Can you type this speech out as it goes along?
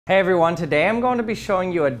Hey everyone, today I'm going to be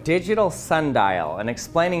showing you a digital sundial and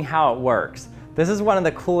explaining how it works. This is one of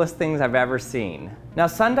the coolest things I've ever seen. Now,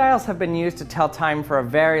 sundials have been used to tell time for a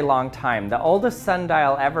very long time. The oldest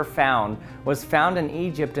sundial ever found was found in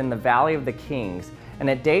Egypt in the Valley of the Kings, and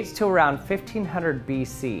it dates to around 1500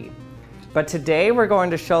 BC. But today we're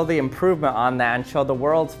going to show the improvement on that and show the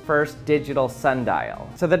world's first digital sundial.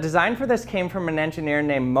 So the design for this came from an engineer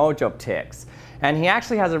named Gömböc. And he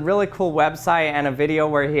actually has a really cool website and a video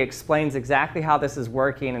where he explains exactly how this is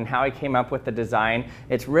working and how he came up with the design.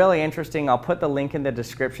 It's really interesting. I'll put the link in the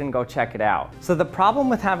description. Go check it out. So the problem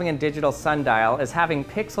with having a digital sundial is having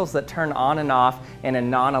pixels that turn on and off in a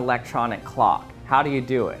non-electronic clock. How do you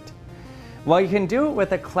do it? Well, you can do it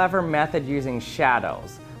with a clever method using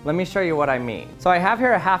shadows. Let me show you what I mean. So I have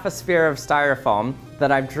here a half a sphere of styrofoam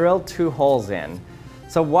that I've drilled 2 holes in.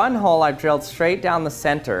 So one hole I've drilled straight down the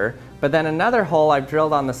center, but then another hole I've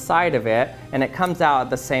drilled on the side of it, and it comes out at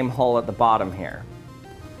the same hole at the bottom here.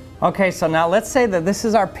 Okay, so now let's say that this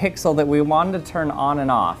is our pixel that we wanted to turn on and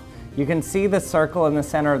off. You can see the circle in the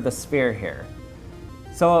center of the sphere here.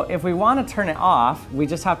 So if we want to turn it off, we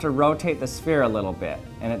just have to rotate the sphere a little bit,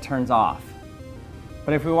 and it turns off.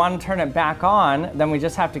 But if we want to turn it back on, then we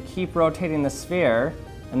just have to keep rotating the sphere,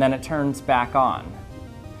 and then it turns back on.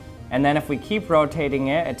 And then if we keep rotating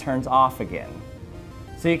it, it turns off again.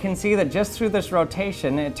 So you can see that just through this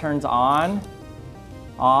rotation, it turns on,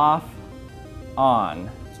 off, on,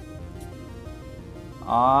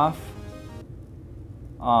 off,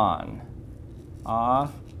 on,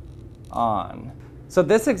 off, on. So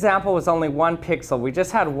this example was only 1 pixel. We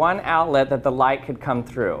just had 1 outlet that the light could come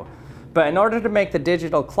through. But in order to make the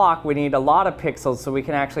digital clock, we need a lot of pixels so we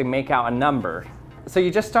can actually make out a number. So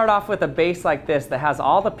you just start off with a base like this that has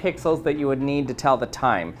all the pixels that you would need to tell the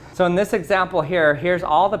time. So in this example here, here's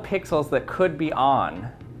all the pixels that could be on.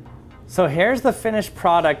 So here's the finished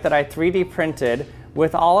product that I 3D printed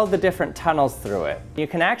with all of the different tunnels through it. You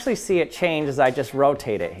can actually see it change as I just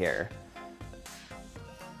rotate it here.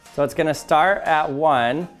 So it's going to start at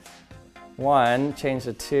 1, change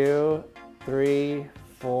to 2, 3,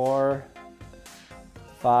 4,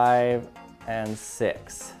 5, and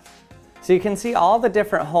 6. So you can see all the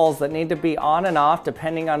different holes that need to be on and off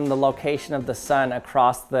depending on the location of the sun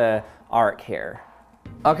across the arc here.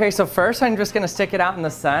 Okay, so first I'm just going to stick it out in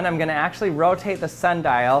the sun. I'm going to actually rotate the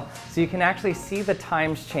sundial so you can actually see the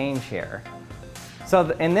times change here.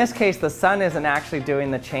 So in this case, the sun isn't actually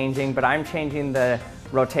doing the changing, but I'm changing the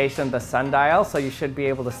rotation of the sundial, so you should be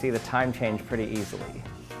able to see the time change pretty easily.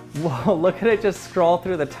 Whoa, look at it just scroll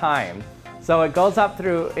through the time. So it goes up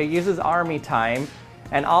through, it uses army time.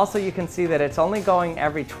 And also you can see that it's only going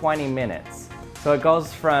every 20 minutes. So it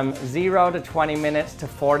goes from 0 to 20 minutes to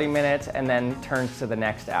 40 minutes and then turns to the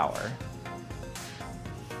next hour.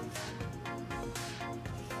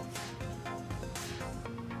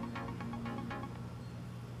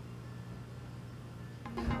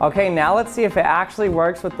 Okay, now let's see if it actually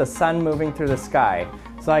works with the sun moving through the sky.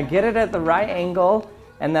 So I get it at the right angle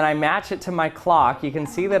and then I match it to my clock. You can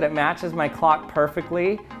see that it matches my clock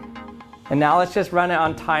perfectly. And now let's just run it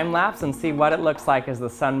on time lapse and see what it looks like as the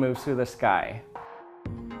sun moves through the sky.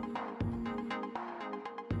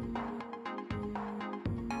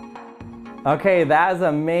 Okay, that is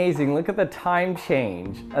amazing. Look at the time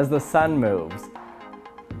change as the sun moves.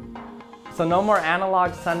 So no more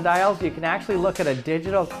analog sundials. You can actually look at a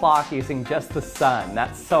digital clock using just the sun.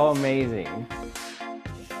 That's so amazing.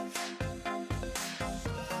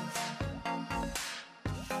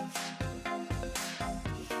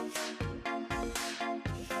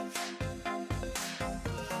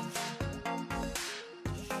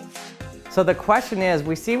 So the question is,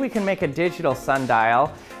 we see we can make a digital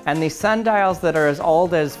sundial, and these sundials that are as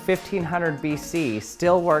old as 1500 BC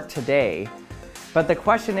still work today. But the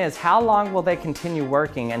question is, how long will they continue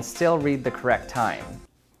working and still read the correct time?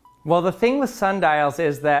 Well, the thing with sundials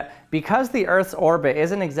is that because the Earth's orbit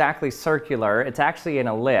isn't exactly circular, it's actually an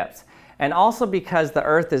ellipse. And also because the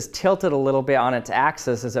Earth is tilted a little bit on its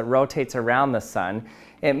axis as it rotates around the sun,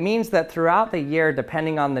 it means that throughout the year,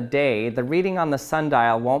 depending on the day, the reading on the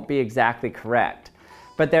sundial won't be exactly correct.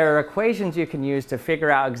 But there are equations you can use to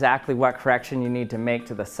figure out exactly what correction you need to make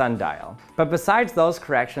to the sundial. But besides those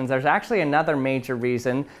corrections, there's actually another major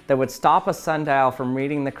reason that would stop a sundial from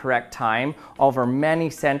reading the correct time over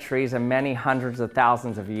many centuries and many hundreds of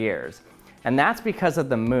thousands of years. And that's because of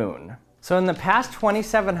the moon. So in the past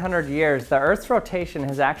 2,700 years, the Earth's rotation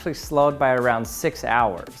has actually slowed by around 6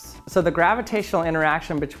 hours. So the gravitational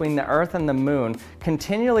interaction between the Earth and the Moon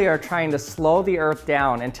continually are trying to slow the Earth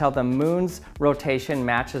down until the Moon's rotation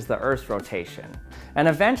matches the Earth's rotation. And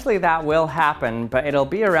eventually that will happen, but it'll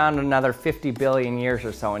be around another 50 billion years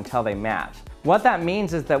or so until they match. What that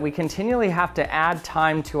means is that we continually have to add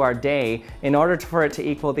time to our day in order for it to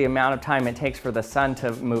equal the amount of time it takes for the sun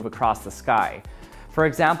to move across the sky. For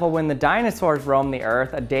example, when the dinosaurs roamed the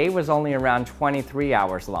Earth, a day was only around 23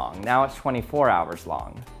 hours long. Now it's 24 hours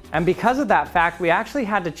long. And because of that fact, we actually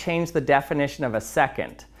had to change the definition of a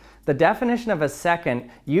second. The definition of a second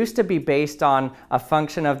used to be based on a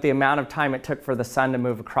function of the amount of time it took for the sun to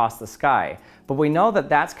move across the sky. But we know that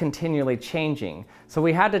that's continually changing. So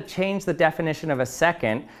we had to change the definition of a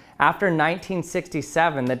second. After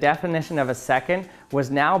 1967, the definition of a second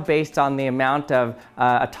was now based on the amount of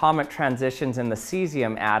atomic transitions in the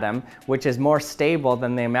cesium atom, which is more stable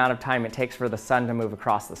than the amount of time it takes for the sun to move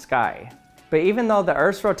across the sky. But even though the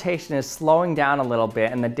Earth's rotation is slowing down a little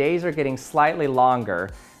bit and the days are getting slightly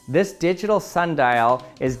longer, this digital sundial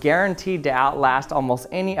is guaranteed to outlast almost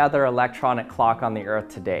any other electronic clock on the Earth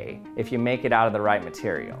today, if you make it out of the right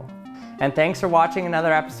material. And thanks for watching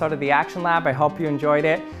another episode of the Action Lab. I hope you enjoyed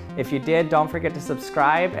it. If you did, don't forget to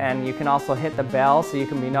subscribe, and you can also hit the bell so you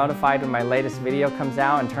can be notified when my latest video comes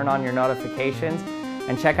out, and turn on your notifications.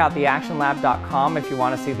 And check out theactionlab.com if you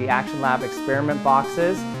want to see the Action Lab experiment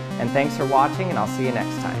boxes. And thanks for watching, and I'll see you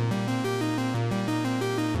next time.